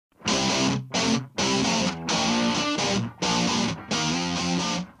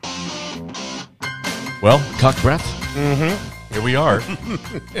Well, cock breath. Mm-hmm. Here we are.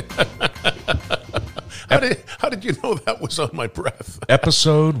 How did you know that was on my breath?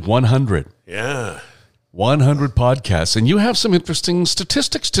 Episode 100. Yeah. 100 podcasts. And you have some interesting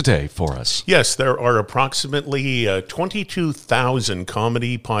statistics today for us. Yes, there are approximately 22,000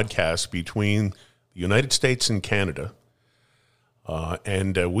 comedy podcasts between the United States and Canada.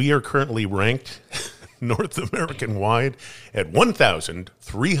 And we are currently ranked North American-wide at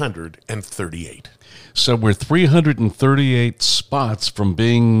 1,338. So we're 338 spots from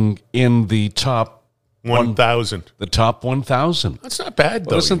being in the top 1,000. The top 1,000. That's not bad,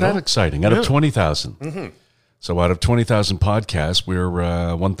 though. Well, isn't that exciting? Out of 20,000. Mm-hmm. So out of 20,000 podcasts, we're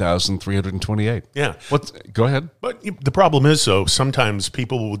 1,328. Yeah. Go ahead. But the problem is, though, sometimes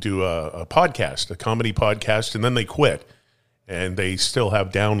people will do a podcast, a comedy podcast, and then they quit. And they still have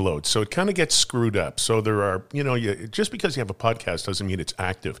downloads. So it kind of gets screwed up. So there are, just because you have a podcast doesn't mean it's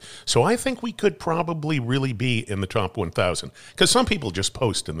active. So I think we could probably really be in the top 1,000. Because some people just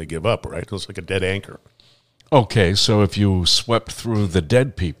post and they give up, right? It's like a dead anchor. Okay, so if you swept through the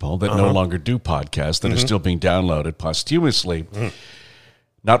dead people that no longer do podcasts, that are still being downloaded posthumously,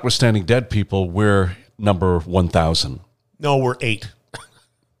 notwithstanding dead people, we're number 1,000. No, we're 8.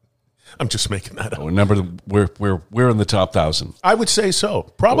 I'm just making that up. We're in the top 1,000. I would say so.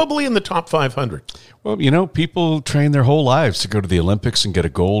 Probably in the top 500. Well, people train their whole lives to go to the Olympics and get a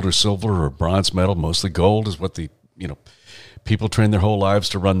gold or silver or bronze medal. Mostly gold is what people train their whole lives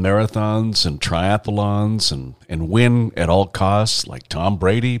to run marathons and triathlons and win at all costs, like Tom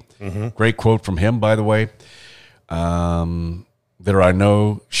Brady. Great quote from him, by the way. There are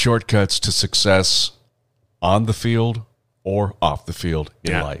no shortcuts to success on the field or off the field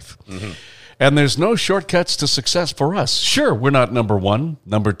in life. And there's no shortcuts to success for us. Sure, we're not number 1,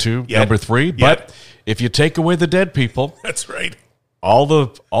 number 2, number 3, but if you take away the dead people, that's right. All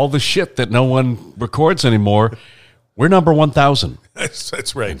the shit that no one records anymore, we're number 1,000.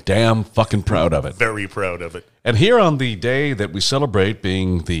 That's right. I'm damn fucking proud of it. Very proud of it. And here on the day that we celebrate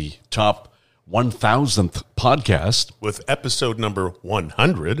being the top 1,000th podcast, with episode number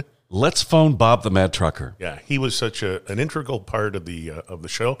 100, let's phone Bob the Mad Trucker. Yeah, he was such an integral part of the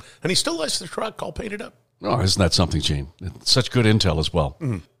show, and he still has the truck all painted up. Oh, isn't that something, Gene? It's such good intel as well.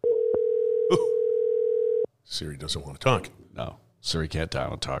 Siri doesn't want to talk. No, Siri can't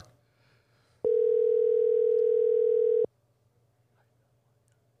dial and talk.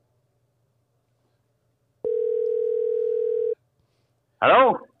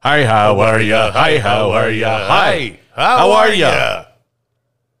 Hello? Hi, how are ya? Hi, how are ya? Hi, how are ya?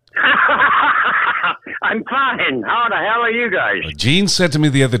 I'm fine. How the hell are you guys? Gene said to me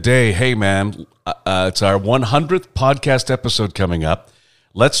the other day, hey, man, it's our 100th podcast episode coming up.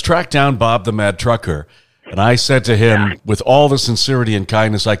 Let's track down Bob the Mad Trucker. And I said to him, with all the sincerity and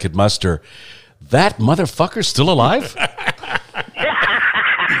kindness I could muster, that motherfucker's still alive?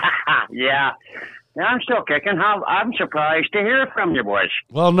 Yeah. I'm still kicking. I'm surprised to hear from you, boys.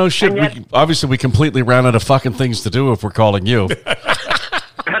 Well, no shit. Yet, we completely ran out of fucking things to do if we're calling you.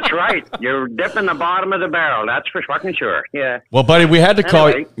 That's right. You're dipping the bottom of the barrel. That's for fucking sure. Yeah. Well, buddy, we had to call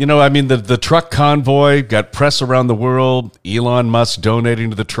you. The truck convoy got press around the world. Elon Musk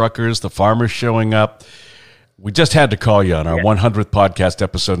donating to the truckers, the farmers showing up. We just had to call you on our 100th podcast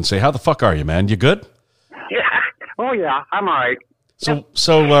episode and say, how the fuck are you, man? You good? Yeah. Oh, yeah. I'm all right. So,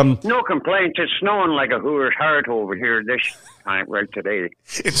 no complaints. It's snowing like a hooer's heart over here this time right today.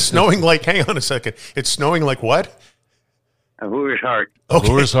 It's snowing like, hang on a second. It's snowing like what? A hooer's heart. Okay.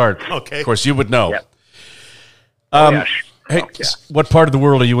 Hooer's heart. Okay. Of course, you would know. Yep. Yes. Hey, Oh, yeah. What part of the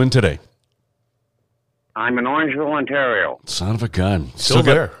world are you in today? I'm in Orangeville, Ontario. Son of a gun. Still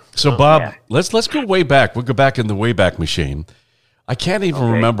there. So, Bob, let's go way back. We'll go back in the Wayback Machine. I can't even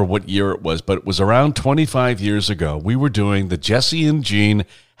remember what year it was, but it was around 25 years ago. We were doing the Jesse and Gene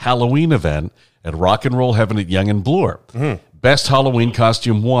Halloween event at Rock and Roll Heaven at Yonge and Bloor. Best Halloween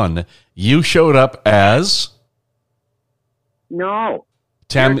costume won. You showed up as... No.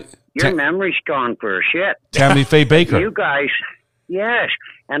 Your memory's gone for shit. Tammy Faye Baker. You guys, yes.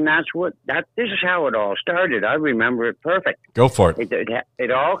 And this is how it all started. I remember it perfect. Go for it.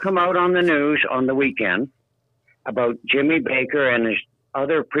 It all come out on the news on the weekend about Jimmy Baker and his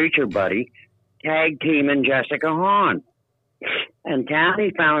other preacher buddy tag teaming Jessica Hahn. And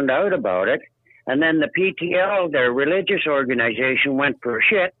Tammy found out about it. And then the PTL, their religious organization, went for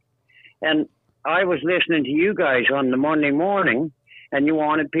shit. And I was listening to you guys on the Monday morning, and you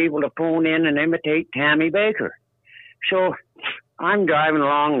wanted people to phone in and imitate Tammy Baker. So I'm driving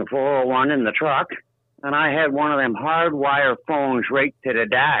along the 401 in the truck, and I had one of them hardwire phones right to the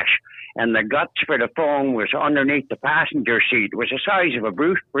dash, and the guts for the phone was underneath the passenger seat. It was the size of a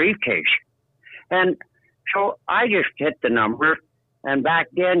briefcase. And So I just hit the number, and back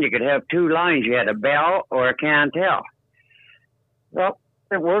then you could have two lines. You had a bell or a cantel. Well,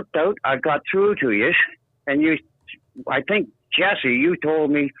 it worked out. I got through to you, and I think, Jesse, you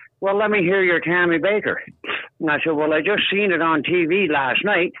told me, well, let me hear your Tammy Baker. And I said, well, I just seen it on TV last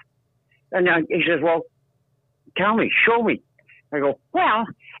night. And he says, well, tell me, show me. I go, well,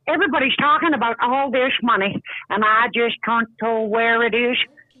 everybody's talking about all this money, and I just can't tell where it is,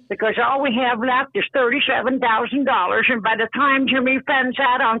 because all we have left is $37,000, and by the time Jimmy Fenn's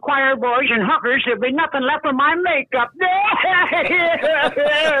out on choir boys and hookers, there'll be nothing left of my makeup.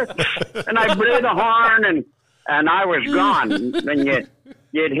 And I blew the horn, and I was gone. Then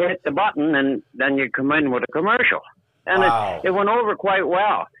you'd hit the button, and then you'd come in with a commercial. And Wow. it went over quite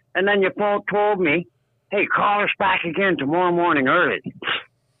well. And then your phone told me, hey, call us back again tomorrow morning early.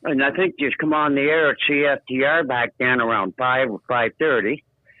 And I think you come on the air at CFTR back then around 5 or 5:30.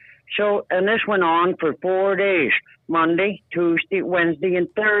 So, and this went on for 4 days, Monday, Tuesday, Wednesday, and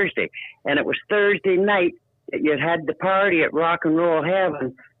Thursday. And it was Thursday night that you had the party at Rock and Roll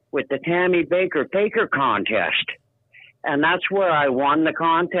Heaven with the Tammy Baker Faker contest. And that's where I won the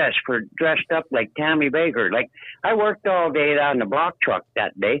contest for dressed up like Tammy Baker. Like, I worked all day on the block truck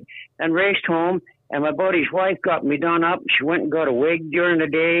that day and raced home, and my buddy's wife got me done up. She went and got a wig during the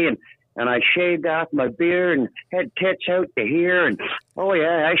day, and I shaved off my beard and had tits out to here. And, oh,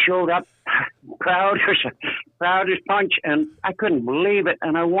 yeah, I showed up proud as punch, and I couldn't believe it,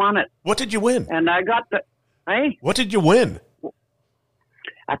 and I won it. What did you win? And I got What did you win?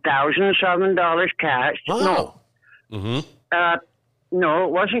 $1,007 cash. Wow. No,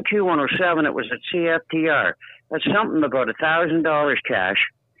 it wasn't Q107. It was at CFTR. That's something about $1,000 cash.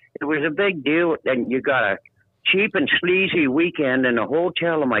 It was a big deal, and you got a cheap and sleazy weekend in a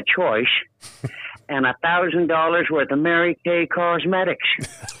hotel of my choice, and $1,000 worth of Mary Kay cosmetics.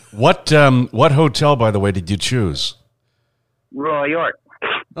 What hotel, by the way, did you choose? Royal York.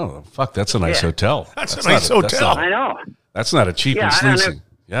 Oh, fuck, that's a nice hotel. That's a nice hotel. I know. That's not a cheap and sleazy.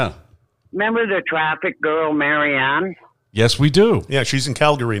 Yeah. Remember the traffic girl, Marianne? Yes, we do. Yeah, she's in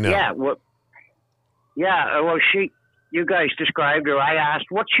Calgary now. Yeah. Well, you guys described her. I asked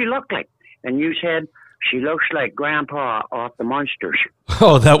what she looked like, and you said she looks like Grandpa off the Munsters.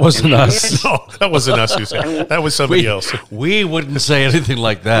 Oh, that wasn't us. No, that wasn't us who said that. Was somebody else. We wouldn't say anything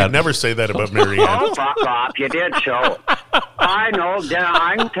like that. You'd never say that about Marianne. Oh, fuck off. You did so. I know.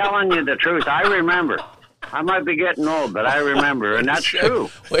 I'm telling you the truth. I remember. I might be getting old, but I remember, and that's true.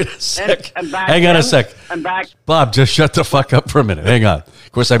 Wait a sec. And back Hang on a then- sec. And back, Bob, just shut the fuck up for a minute. Hang on.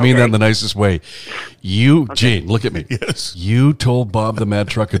 Of course, I mean that in the nicest way. Gene, look at me. Yes. You told Bob the Mad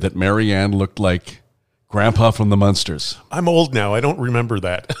Trucker that Marianne looked like Grandpa from the Munsters. I'm old now. I don't remember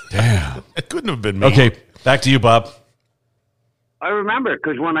that. Damn. It couldn't have been me. Okay, back to you, Bob. I remember,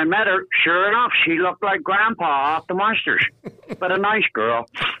 because when I met her, sure enough, she looked like Grandpa off the Munsters, but a nice girl.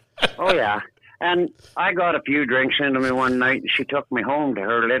 Oh, yeah. And I got a few drinks into me one night, and she took me home to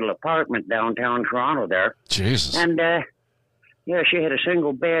her little apartment downtown Toronto there. Jesus. And, she had a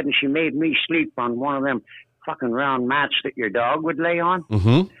single bed, and she made me sleep on one of them fucking round mats that your dog would lay on.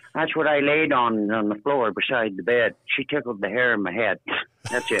 Mm-hmm. That's what I laid on the floor beside the bed. She tickled the hair in my head.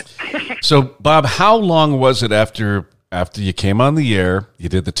 That's it. So, Bob, how long was it after you came on the air, you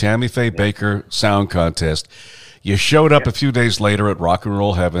did the Tammy Faye Baker sound contest, you showed up a few days later at Rock and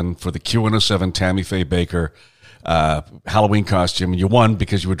Roll Heaven for the Q107 Tammy Faye Baker Halloween costume, and you won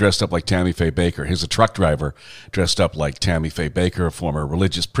because you were dressed up like Tammy Faye Baker. Here's a truck driver dressed up like Tammy Faye Baker, a former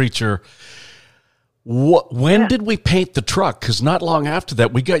religious preacher. When did we paint the truck? Because not long after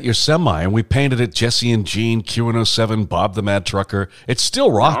that, we got your semi, and we painted it Jesse and Gene, Q107, Bob the Mad Trucker. It still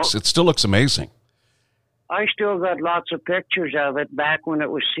rocks. It still looks amazing. I still got lots of pictures of it back when it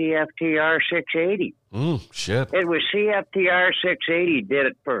was CFTR 680. Shit. It was CFTR 680 did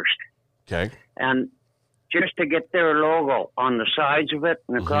it first. Okay. And just to get their logo on the sides of it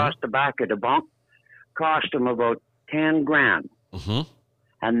and across the back of the bunk cost them about $10,000. Mm-hmm.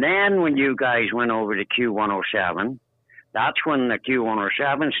 And then when you guys went over to Q107, that's when the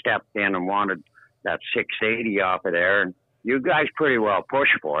Q107 stepped in and wanted that 680 off of there. And you guys pretty well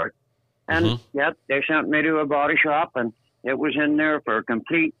pushed for it. And, they sent me to a body shop, and it was in there for a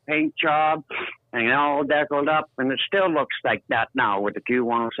complete paint job and all deckled up, and it still looks like that now with the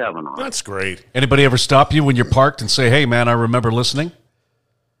Q107 on it. That's great. Anybody ever stop you when you're parked and say, hey, man, I remember listening?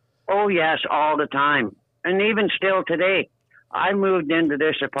 Oh, yes, all the time. And even still today. I moved into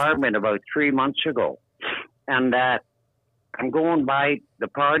this apartment about 3 months ago, and I'm going by the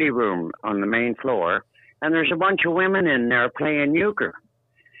party room on the main floor, and there's a bunch of women in there playing euchre.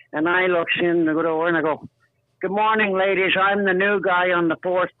 And I looks in the door and I go, good morning, ladies. I'm the new guy on the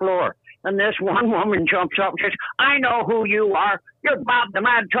fourth floor. And this one woman jumps up and says, I know who you are. You're Bob the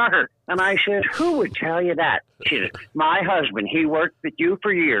Mad Trucker. And I says, who would tell you that? She says, my husband. He worked with you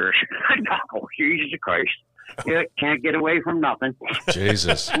for years. I know, oh, Jesus Christ. You can't get away from nothing.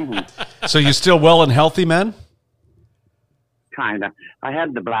 Jesus. So you still well and healthy, man? Kind of. I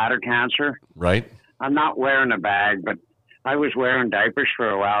had the bladder cancer. Right. I'm not wearing a bag, but I was wearing diapers for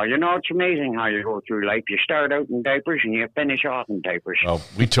a while. You know, it's amazing how you go through life. You start out in diapers and you finish off in diapers. Oh,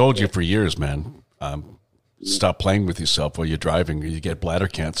 we told you for years, man. Stop playing with yourself while you're driving or you get bladder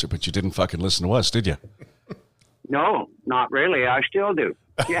cancer, but you didn't fucking listen to us, did you? No, not really. I still do.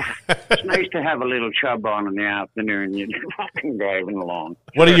 Yeah. It's nice to have a little chub on in the afternoon. You're fucking driving along.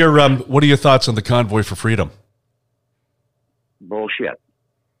 What are your thoughts on the Convoy for Freedom? Bullshit.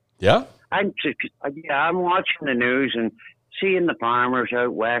 Yeah? I'm watching the news and seeing the farmers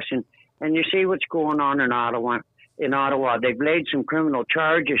out west, and you see what's going on in Ottawa. In Ottawa, they've laid some criminal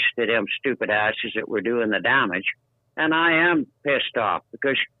charges to them stupid asses that were doing the damage, and I am pissed off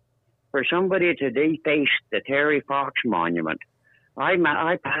because for somebody to deface the Terry Fox Monument,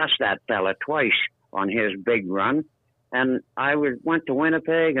 I passed that fella twice on his big run, and I went to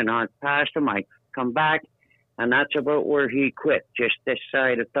Winnipeg and I passed him. I come back. And that's about where he quit, just this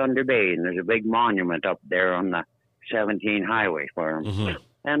side of Thunder Bay. And there's a big monument up there on the 17 highway for him. Mm-hmm.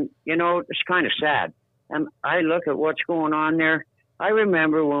 And, you know, it's kind of sad. And I look at what's going on there. I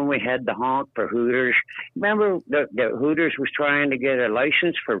remember when we had the honk for Hooters. Remember the Hooters was trying to get a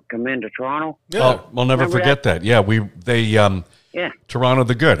license for come into Toronto? Yeah. Oh, we'll never forget that? Yeah, Toronto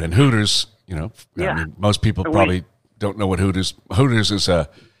the Good. And Hooters, you know, I mean, most people probably don't know what Hooters is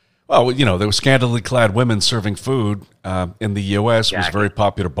well, you know, there were scantily clad women serving food in the U.S. It was a very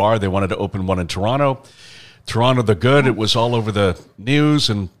popular bar. They wanted to open one in Toronto. Toronto the Good. It was all over the news,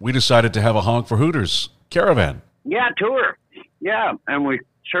 and we decided to have a honk for Hooters caravan. Yeah, tour. Yeah, and we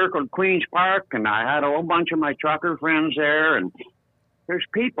circled Queen's Park, and I had a whole bunch of my trucker friends there, and there's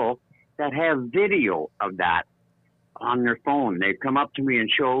people that have video of that on their phone. They've come up to me and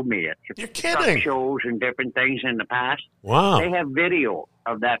showed me it. You're kidding. Shows and different things in the past. Wow. They have video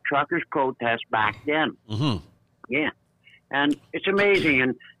of that truckers' protest back then. Mm-hmm. Yeah. And it's amazing.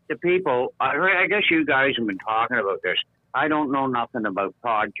 And the people, I guess you guys have been talking about this. I don't know nothing about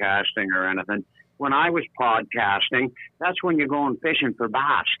podcasting or anything. When I was podcasting, that's when you're going fishing for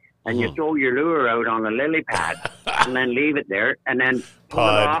bass. And you throw your lure out on the lily pad and then leave it there and then pull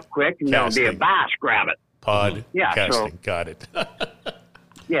it off quick and there'll be a bass, grab it. Casting. Got it.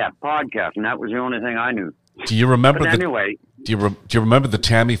 Yeah, podcasting. That was the only thing I knew. Do you remember anyway? Do you remember the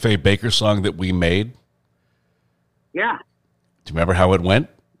Tammy Faye Baker song that we made? Yeah. Do you remember how it went?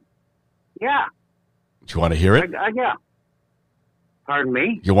 Yeah. Do you want to hear it? Yeah. Pardon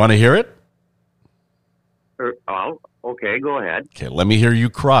me? You want to hear it? Okay, go ahead. Okay, let me hear you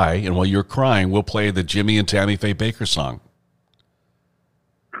cry, and while you're crying, we'll play the Jimmy and Tammy Faye Baker song.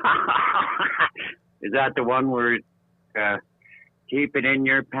 Is that the one where keep it in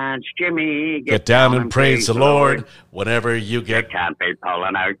your pants, Jimmy? Get down and praise the Lord whenever you get... You can't be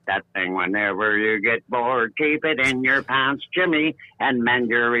pulling out that thing whenever you get bored. Keep it in your pants, Jimmy, and mend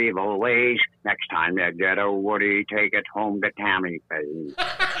your evil ways. Next time you get a woody, take it home to Tammy Faye.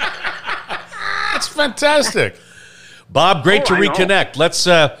 That's fantastic. Bob, great to reconnect.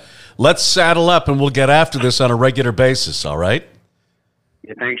 Let's saddle up and we'll get after this on a regular basis, all right?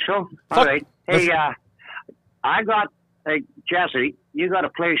 You think so? All right. Hey, I got, Jesse, you got a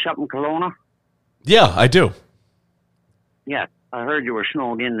place up in Kelowna? Yeah, I do. Yeah, I heard you were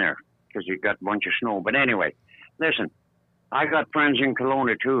snowed in there because you got a bunch of snow. But anyway, listen, I got friends in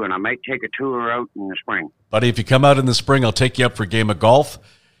Kelowna too, and I might take a tour out in the spring. Buddy, if you come out in the spring, I'll take you up for a game of golf.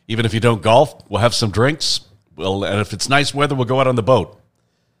 Even if you don't golf, we'll have some drinks. And if it's nice weather, we'll go out on the boat.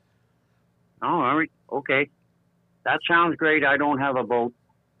 Oh, all right. Okay. That sounds great. I don't have a boat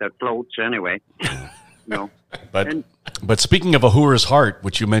that floats anyway. No. But speaking of a hooer's heart,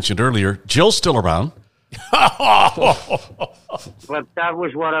 which you mentioned earlier, Jill's still around. But that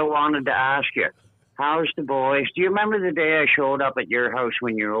was what I wanted to ask you. How's the boys? Do you remember the day I showed up at your house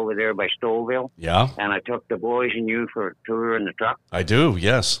when you were over there by Stouffville? Yeah. And I took the boys and you for a tour in the truck? I do,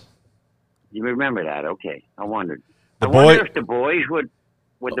 yes. You remember that? Okay. I wondered. I wonder if the boys would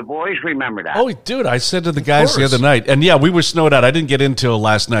the boys remember that? Oh, dude, I said to the guys the other night, and yeah, we were snowed out. I didn't get in till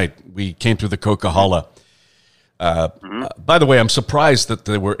last night. We came through the Coca-Cola. By the way, I'm surprised that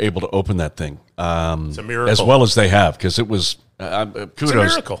they were able to open that thing. It's a miracle. As well as they have, because it was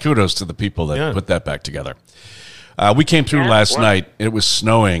kudos to the people that put that back together. We came through last night. It was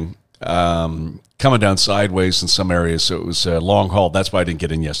snowing. coming down sideways in some areas, so it was a long haul. That's why I didn't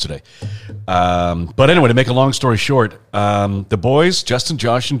get in yesterday. But anyway, to make a long story short, the boys, Justin,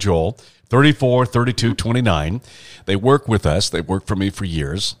 Josh, and Joel, 34, 32, 29, they work with us. They worked for me for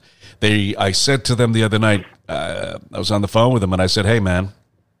years. I said to them the other night, I was on the phone with them, and I said, hey, man,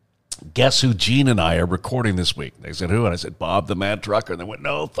 guess who Gene and I are recording this week? They said, who? And I said, Bob the Mad Trucker. And they went,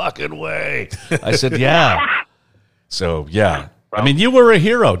 no fucking way. I said, yeah. So, yeah. I mean, you were a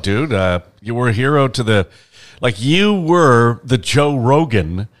hero, dude. You were a hero to you were the Joe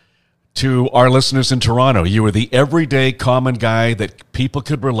Rogan to our listeners in Toronto. You were the everyday common guy that people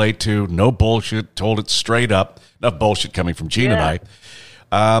could relate to. No bullshit, told it straight up. Enough bullshit coming from Gene and I.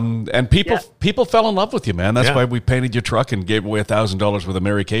 And people fell in love with you, man. That's why we painted your truck and gave away $1,000 worth of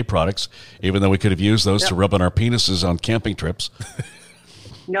Mary Kay products, even though we could have used those to rub on our penises on camping trips.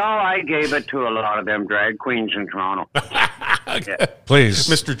 No, I gave it to a lot of them drag queens in Toronto. Please.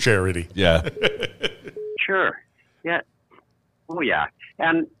 Mr. Charity. Yeah. Sure. Yeah. Oh, yeah.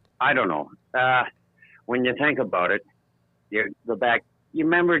 And I don't know. When you think about it, you go back. You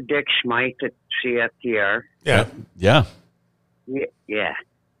remember Dick Smythe at CFTR? Yeah. Yeah. Yeah.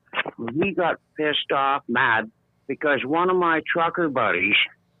 He got pissed off, mad, because one of my trucker buddies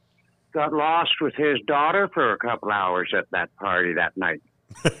got lost with his daughter for a couple hours at that party that night.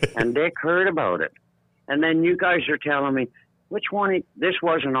 And Dick heard about it. And then you guys are telling me, which one, this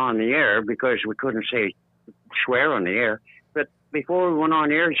wasn't on the air because we couldn't swear on the air. But before we went on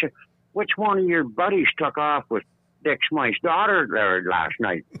the air, he said, which one of your buddies took off with Dick Smythe's daughter there last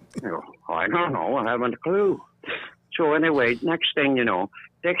night? I go, I don't know. I haven't a clue. So anyway, next thing you know,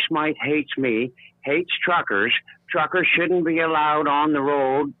 Dick Smythe hates me, hates truckers. Truckers shouldn't be allowed on the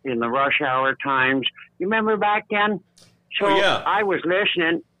road in the rush hour times. You remember back then? So I was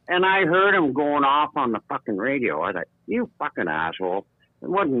listening, and I heard him going off on the fucking radio. I thought, you fucking asshole. It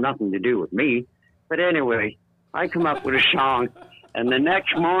wasn't nothing to do with me. But anyway, I come up with a song, and the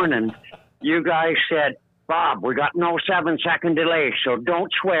next morning, you guys said, Bob, we got no 7-second delay, so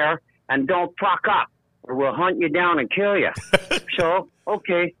don't swear and don't fuck up, or we'll hunt you down and kill you. So,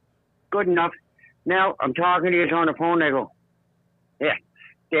 okay, good enough. Now, I'm talking to you on the phone, they go, yeah,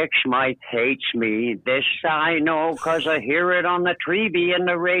 Dick Smythe hates me. This I know, 'cause I hear it on the TV and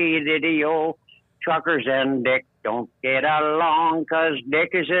the radio. Truckers and Dick don't get along, 'cause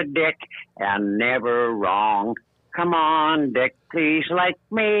Dick is a dick and never wrong. Come on, Dick, please like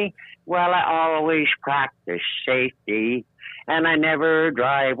me. Well, I always practice safety, and I never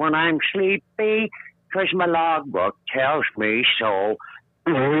drive when I'm sleepy, 'cause my logbook tells me so.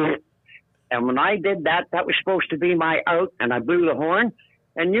 And when I did that, that was supposed to be my out, and I blew the horn.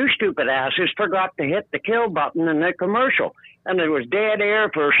 And you stupid asses forgot to hit the kill button in the commercial. And there was dead air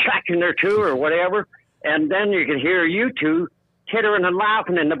for a second or two or whatever. And then you could hear you two tittering and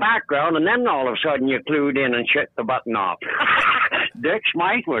laughing in the background. And then all of a sudden you clued in and shut the button off. Dick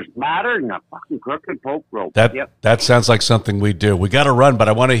Smythe was madder than a fucking crooked poke rope. That sounds like something we do. We got to run, but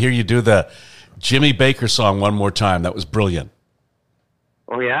I want to hear you do the Jimmy Baker song one more time. That was brilliant.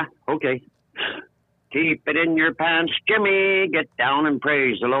 Oh, yeah? Okay. Keep it in your pants, Jimmy. Get down and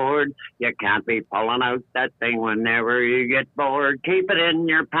praise the Lord. You can't be pulling out that thing whenever you get bored. Keep it in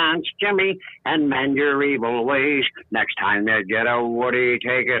your pants, Jimmy, and mend your evil ways. Next time you get a woody,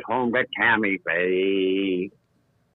 take it home to Tammy Faye.